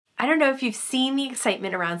I don't know if you've seen the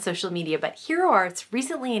excitement around social media, but Hero Arts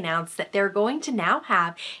recently announced that they're going to now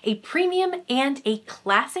have a premium and a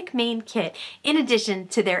classic main kit in addition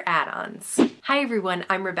to their add-ons. Hi everyone,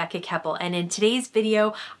 I'm Rebecca Keppel, and in today's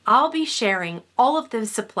video, I'll be sharing all of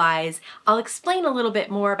those supplies. I'll explain a little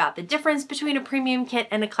bit more about the difference between a premium kit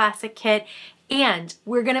and a classic kit, and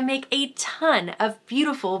we're gonna make a ton of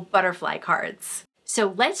beautiful butterfly cards.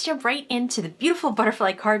 So let's jump right into the beautiful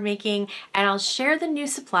butterfly card making, and I'll share the new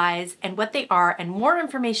supplies and what they are and more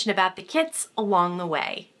information about the kits along the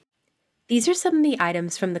way. These are some of the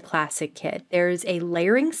items from the classic kit. There's a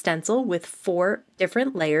layering stencil with 4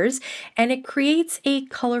 different layers, and it creates a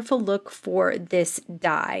colorful look for this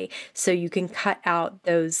die. So you can cut out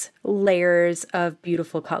those layers of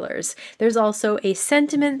beautiful colors. There's also a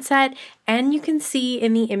sentiment set, and you can see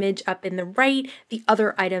in the image up in the right, the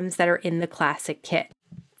other items that are in the classic kit.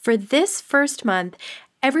 For this first month,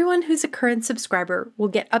 everyone who's a current subscriber will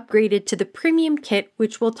get upgraded to the premium kit,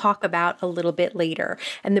 which we'll talk about a little bit later.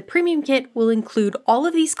 And the premium kit will include all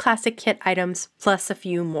of these classic kit items plus a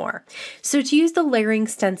few more. So to use the layering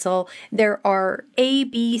stencil, there are A,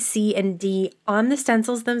 B, C, and D on the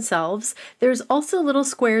stencils themselves. There's also little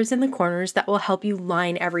squares in the corners that will help you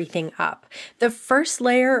line everything up. The first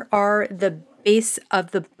layer are the base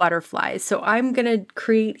of the butterflies. So I'm going to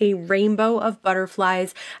create a rainbow of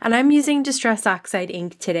butterflies, and I'm using Distress Oxide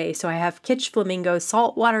ink today. So I have Kitsch Flamingo,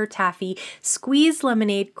 Saltwater Taffy, Squeezed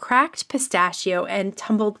Lemonade, Cracked Pistachio, and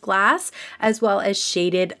Tumbled Glass, as well as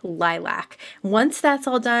Shaded Lilac. Once that's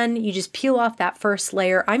all done, you just peel off that first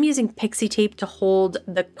layer. I'm using pixie tape to hold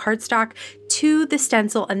the cardstock to the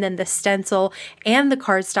stencil, and then the stencil and the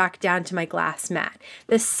cardstock down to my glass mat.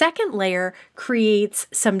 The second layer creates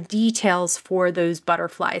some details for those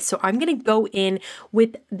butterflies. So I'm going to go in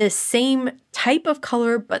with the same type of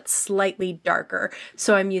color but slightly darker.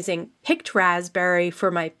 So I'm using Picked Raspberry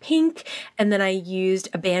for my pink, and then I used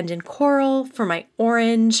Abandoned Coral for my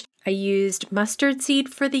orange. I used Mustard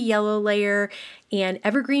Seed for the yellow layer, and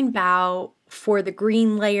Evergreen Bough for the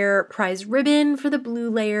green layer, Prize Ribbon for the blue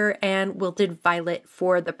layer, and Wilted Violet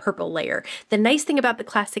for the purple layer. The nice thing about the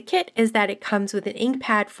classic kit is that it comes with an ink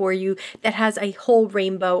pad for you that has a whole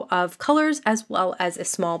rainbow of colors as well as a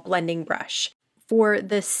small blending brush. For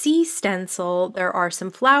the C stencil, there are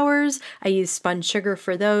some flowers. I use spun sugar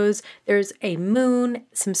for those. There's a moon,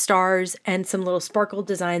 some stars, and some little sparkle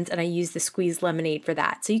designs, and I use the Squeezed Lemonade for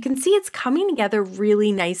that. So you can see it's coming together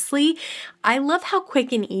really nicely. I love how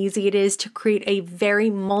quick and easy it is to create a very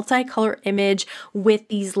multicolor image with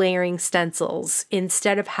these layering stencils.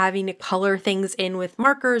 Instead of having to color things in with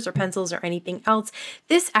markers or pencils or anything else,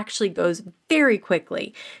 this actually goes very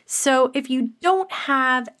quickly. So if you don't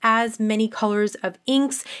have as many colors of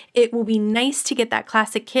inks, it will be nice to get that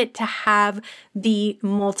classic kit to have the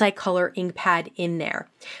multicolor ink pad in there.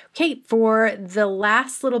 Okay, for the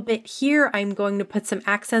last little bit here, I'm going to put some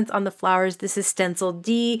accents on the flowers. This is stencil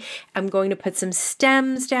D. I'm going to put some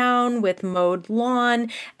stems down with Mowed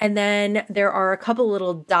Lawn, and then there are a couple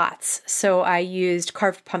little dots. So I used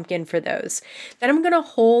Carved Pumpkin for those. Then I'm going to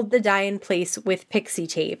hold the die in place with pixie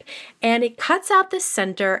tape, and it cuts out the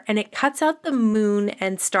center and it cuts out the moon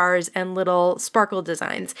and stars and little sparkle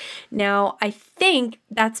designs. Now, I think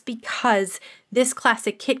that's because this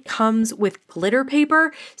classic kit comes with glitter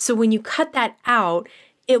paper, so when you cut that out,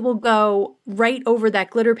 it will go right over that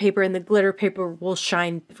glitter paper and the glitter paper will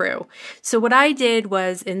shine through. So what I did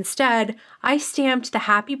was instead, I stamped the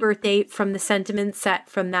happy birthday from the sentiment set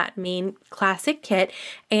from that main classic kit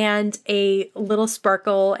and a little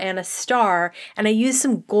sparkle and a star, and I used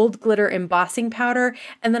some gold glitter embossing powder,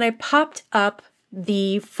 and then I popped up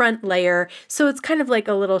the front layer so it's kind of like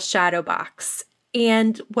a little shadow box.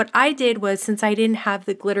 And what I did was, since I didn't have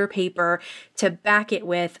the glitter paper to back it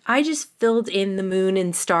with, I just filled in the moon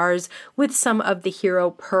and stars with some of the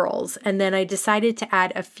hero pearls. And then I decided to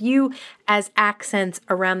add a few as accents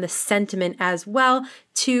around the sentiment as well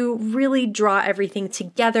to really draw everything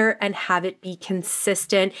together and have it be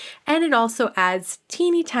consistent. And it also adds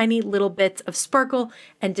teeny tiny little bits of sparkle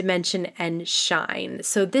and dimension and shine.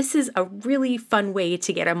 So this is a really fun way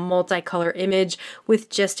to get a multicolor image with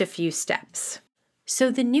just a few steps. So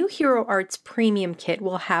the new Hero Arts Premium Kit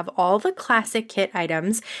will have all the classic kit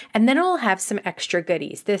items, and then it will have some extra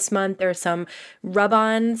goodies. This month there's some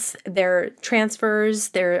rub-ons, they're transfers,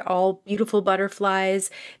 they're all beautiful butterflies.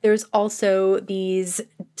 There's also these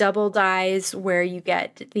double dies where you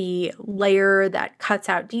get the layer that cuts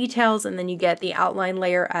out details and then you get the outline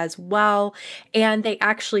layer as well. And they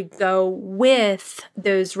actually go with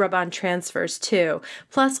those rub-on transfers too,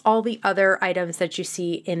 plus all the other items that you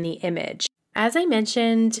see in the image. As I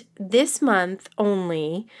mentioned, this month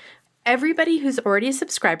only, everybody who's already a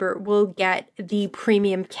subscriber will get the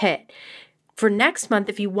premium kit. For next month,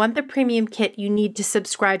 if you want the premium kit, you need to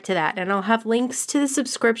subscribe to that. And I'll have links to the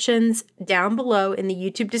subscriptions down below in the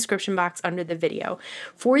YouTube description box under the video.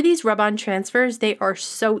 For these rub-on transfers, they are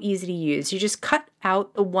so easy to use. You just cut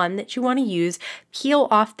out the one that you want to use, peel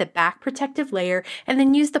off the back protective layer, and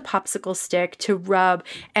then use the popsicle stick to rub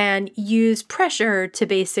and use pressure to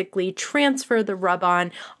basically transfer the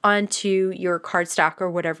rub-on onto your cardstock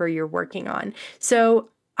or whatever you're working on. So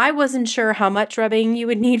I wasn't sure how much rubbing you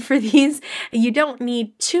would need for these. You don't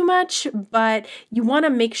need too much, but you want to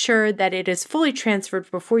make sure that it is fully transferred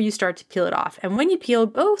before you start to peel it off. And when you peel,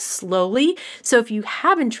 go slowly. So if you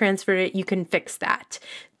haven't transferred it, you can fix that.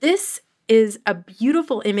 This is a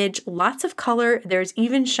beautiful image, lots of color, there's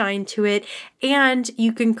even shine to it, and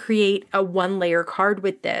you can create a one-layer card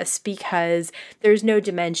with this because there's no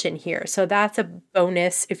dimension here. So that's a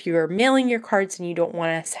bonus if you're mailing your cards and you don't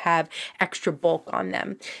want to have extra bulk on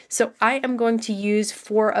them. So I am going to use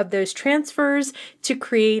 4 of those transfers to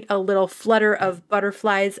create a little flutter of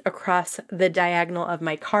butterflies across the diagonal of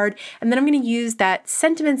my card. And then I'm going to use that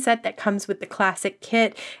sentiment set that comes with the classic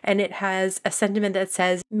kit, and it has a sentiment that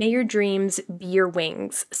says, "May your dreams be your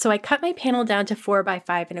wings." So I cut my panel down to 4 by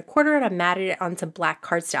 5 1/4 and I matted it on some black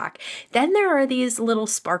cardstock. Then there are these little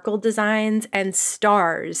sparkle designs and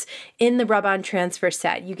stars in the rub-on transfer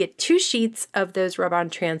set. You get 2 sheets of those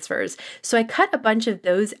rub-on transfers. So I cut a bunch of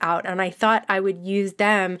those out and I thought I would use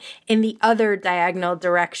them in the other diagonal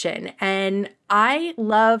direction. And I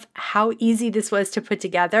love how easy this was to put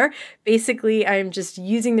together. Basically, I'm just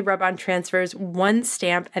using the rub-on transfers, 1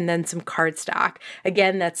 stamp, and then some cardstock.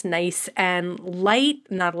 Again, that's nice and light,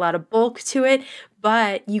 not a lot of bulk to it,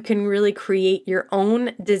 but you can really create your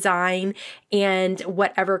own design and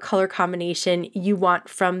whatever color combination you want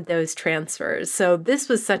from those transfers. So this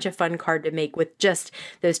was such a fun card to make with just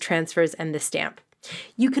those transfers and the stamp.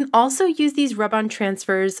 You can also use these rub-on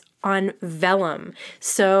transfers on vellum.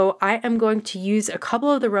 So I am going to use a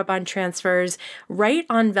couple of the rub-on transfers right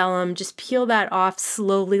on vellum. Just peel that off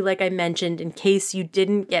slowly, like I mentioned, in case you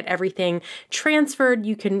didn't get everything transferred.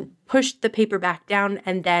 You can push the paper back down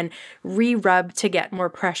and then re-rub to get more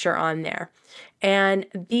pressure on there. And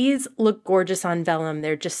these look gorgeous on vellum.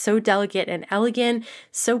 They're just so delicate and elegant,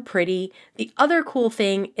 so pretty. The other cool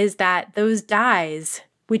thing is that those dies,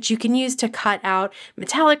 which you can use to cut out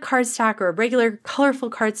metallic cardstock or a regular colorful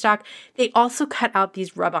cardstock, they also cut out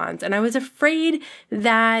these rub-ons. And I was afraid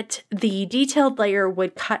that the detailed layer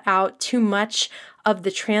would cut out too much of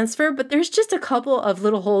the transfer, but there's just a couple of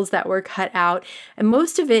little holes that were cut out, and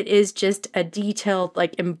most of it is just a detailed,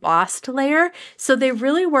 like, embossed layer. So they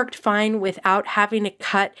really worked fine without having to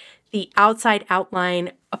cut the outside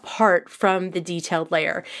outline apart from the detailed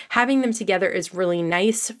layer. Having them together is really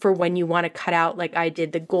nice for when you want to cut out, like I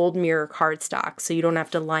did, the gold mirror cardstock, so you don't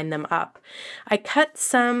have to line them up. I cut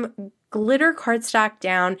some glitter cardstock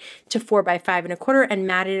down to 4 by 5 1/4 and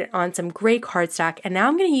matted it on some gray cardstock. And now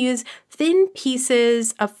I'm going to use thin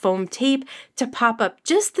pieces of foam tape to pop up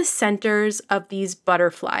just the centers of these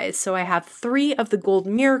butterflies. So I have 3 of the gold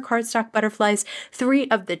mirror cardstock butterflies, 3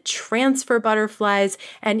 of the transfer butterflies,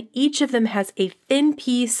 and each of them has a thin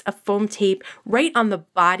piece of foam tape right on the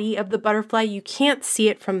body of the butterfly. You can't see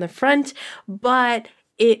it from the front, but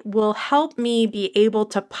it will help me be able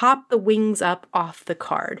to pop the wings up off the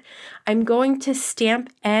card. I'm going to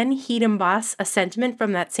stamp and heat emboss a sentiment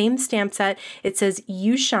from that same stamp set. It says,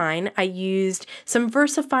 "You Shine." I used some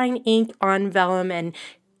VersaFine ink on vellum and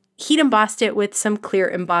heat embossed it with some clear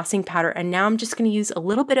embossing powder. And now I'm just going to use a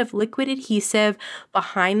little bit of liquid adhesive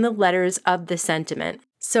behind the letters of the sentiment.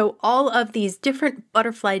 So all of these different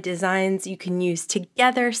butterfly designs you can use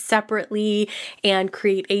together separately and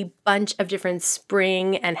create a bunch of different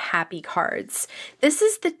spring and happy cards. This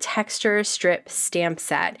is the texture strip stamp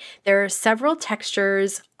set. There are several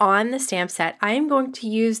textures on the stamp set. I am going to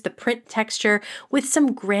use the print texture with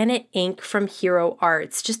some granite ink from Hero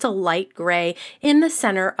Arts, just a light gray in the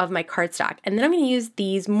center of my cardstock. And then I'm going to use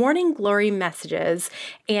these Morning Glory messages,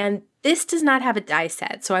 and this does not have a die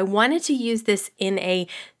set, so I wanted to use this in a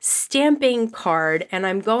stamping card, and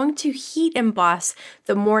I'm going to heat emboss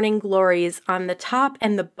the Morning Glories on the top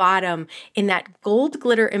and the bottom in that gold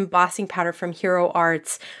glitter embossing powder from Hero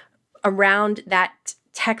Arts around that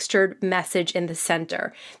textured message in the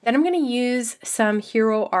center. Then I'm going to use some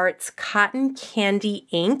Hero Arts cotton candy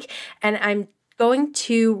ink, and I'm going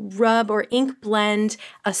to rub or ink blend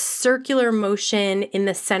a circular motion in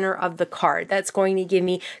the center of the card. That's going to give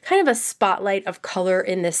me kind of a spotlight of color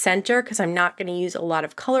in the center because I'm not going to use a lot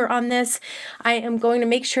of color on this. I am going to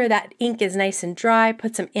make sure that ink is nice and dry,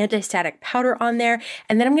 put some anti-static powder on there,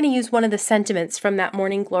 and then I'm going to use one of the sentiments from that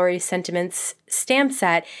Morning Glory Sentiments stamp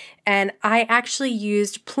set, and I actually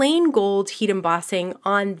used plain gold heat embossing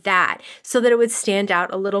on that so that it would stand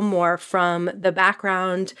out a little more from the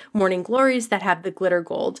background Morning Glories that have the glitter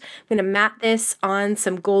gold. I'm going to mat this on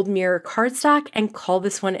some gold mirror cardstock and call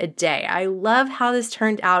this one a day. I love how this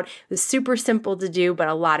turned out. It was super simple to do, but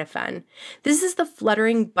a lot of fun. This is the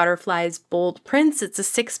Fluttering Butterflies Bold Prints. It's a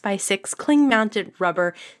 6x6 cling mounted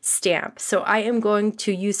rubber stamp. So I am going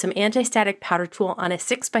to use some anti-static powder tool on a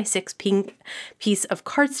 6x6 pink piece of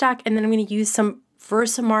cardstock, and then I'm going to use some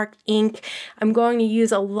Versamark ink. I'm going to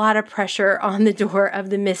use a lot of pressure on the door of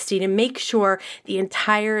the Misty to make sure the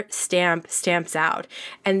entire stamp stamps out.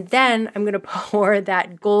 And then I'm going to pour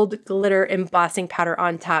that gold glitter embossing powder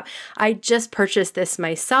on top. I just purchased this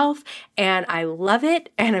myself and I love it,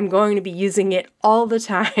 and I'm going to be using it all the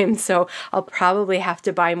time, so I'll probably have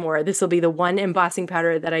to buy more. This will be the one embossing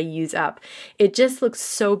powder that I use up. It just looks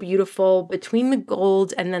so beautiful between the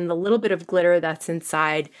gold and then the little bit of glitter that's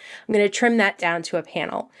inside. I'm going to trim that down to a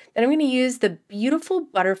panel. Then I'm going to use the beautiful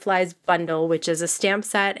Butterflies bundle, which is a stamp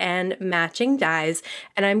set and matching dies,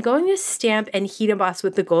 and I'm going to stamp and heat emboss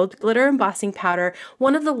with the gold glitter embossing powder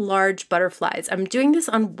one of the large butterflies. I'm doing this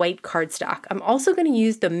on white cardstock. I'm also going to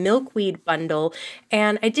use the Milkweed bundle,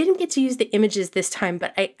 and I didn't get to use the images this time,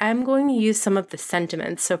 but I am going to use some of the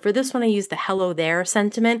sentiments. So for this one, I use the Hello There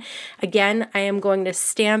sentiment. Again, I am going to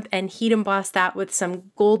stamp and heat emboss that with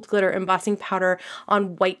some gold glitter embossing powder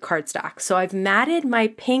on white cardstock. So I've matted my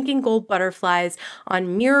pink and gold butterflies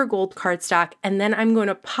on mirror gold cardstock, and then I'm going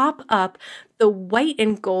to pop up the white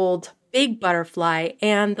and gold big butterfly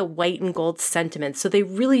and the white and gold sentiments. So they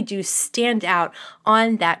really do stand out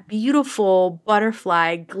on that beautiful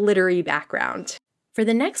butterfly glittery background. For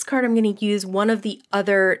the next card, I'm going to use one of the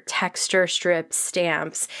other texture strip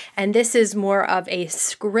stamps, and this is more of a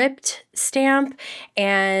script stamp,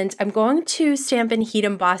 and I'm going to stamp and heat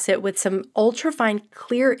emboss it with some ultrafine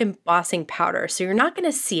clear embossing powder, so you're not going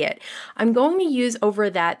to see it. I'm going to use over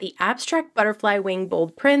that the Abstract Butterfly Wing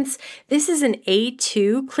Bold Prints. This is an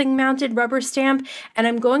A2 cling mounted rubber stamp, and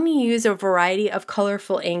I'm going to use a variety of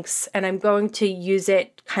colorful inks, and I'm going to use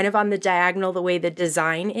it kind of on the diagonal the way the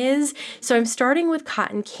design is. So I'm starting with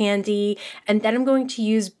cotton candy, and then I'm going to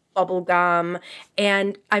use bubble gum,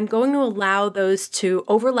 and I'm going to allow those to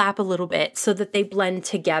overlap a little bit so that they blend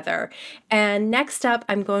together. And next up,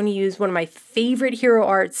 I'm going to use one of my favorite Hero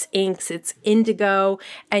Arts inks. It's indigo,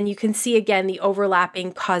 and you can see again the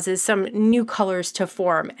overlapping causes some new colors to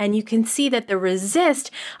form, and you can see that the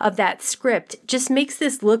resist of that script just makes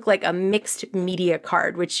this look like a mixed media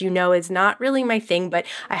card, which you know is not really my thing, but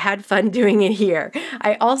I had fun doing it here.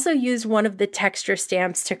 I also used one of the texture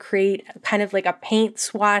stamps to create kind of like a paint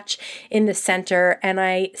swatch in the center, and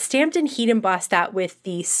I stamped and heat embossed that with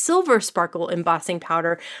the Silver Sparkle embossing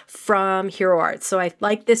powder from Hero Arts. So I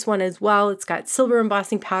like this one as well. It's got silver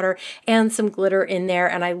embossing powder and some glitter in there,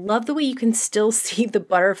 and I love the way you can still see the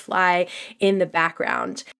butterfly in the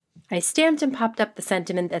background. I stamped and popped up the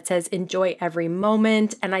sentiment that says enjoy every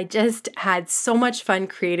moment, and I just had so much fun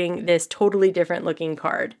creating this totally different looking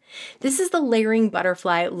card. This is the Layering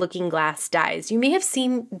Butterfly Looking Glass dies. You may have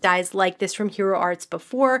seen dies like this from Hero Arts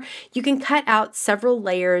before. You can cut out several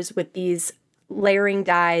layers with these layering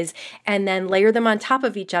dies and then layer them on top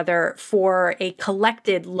of each other for a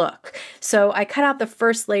collected look. So I cut out the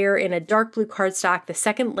first layer in a dark blue cardstock, the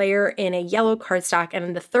second layer in a yellow cardstock, and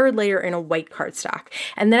then the third layer in a white cardstock.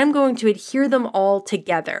 And then I'm going to adhere them all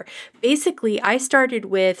together. Basically, I started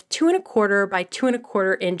with 2 1/4 by 2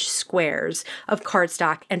 1/4 inch squares of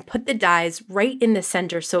cardstock and put the dies right in the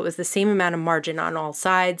center so it was the same amount of margin on all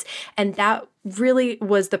sides, and that really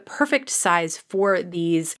was the perfect size for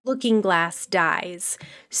these looking glass dies.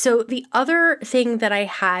 So the other thing that I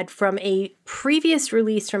had from a previous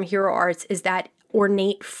release from Hero Arts is that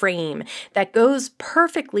ornate frame that goes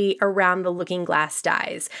perfectly around the looking glass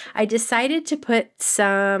dies. I decided to put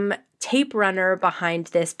some tape runner behind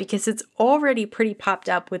this because it's already pretty popped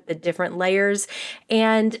up with the different layers,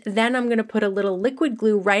 and then I'm going to put a little liquid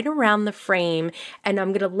glue right around the frame, and I'm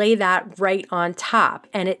going to lay that right on top,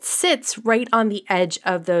 and it sits right on the edge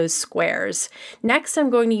of those squares. Next, I'm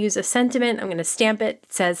going to use a sentiment. I'm going to stamp it.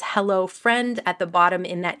 It says hello friend at the bottom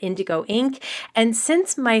in that indigo ink, and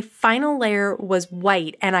since my final layer was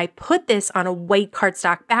white and I put this on a white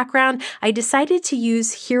cardstock background, I decided to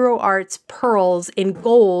use Hero Arts pearls in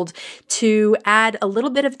gold to add a little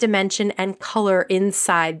bit of dimension and color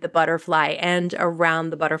inside the butterfly and around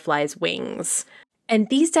the butterfly's wings. And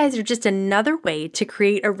these dies are just another way to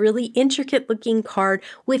create a really intricate looking card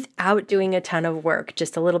without doing a ton of work.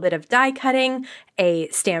 Just a little bit of die cutting, a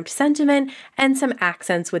stamped sentiment, and some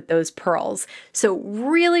accents with those pearls. So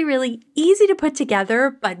really, really easy to put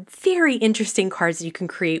together, but very interesting cards you can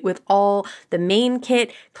create with all the main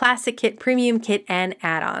kit, classic kit, premium kit, and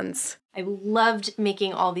add-ons. I loved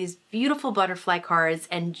making all these beautiful butterfly cards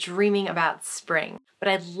and dreaming about spring. But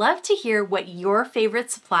I'd love to hear what your favorite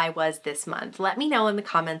supply was this month. Let me know in the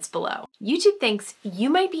comments below. YouTube thinks you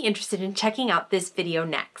might be interested in checking out this video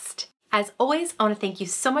next. As always, I want to thank you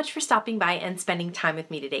so much for stopping by and spending time with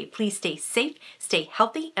me today. Please stay safe, stay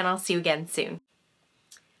healthy, and I'll see you again soon.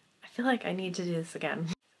 I feel like I need to do this again.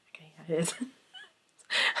 Okay, yeah, it is.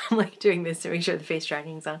 I'm like doing this to make sure the face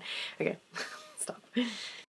tracking's on. Okay, stop.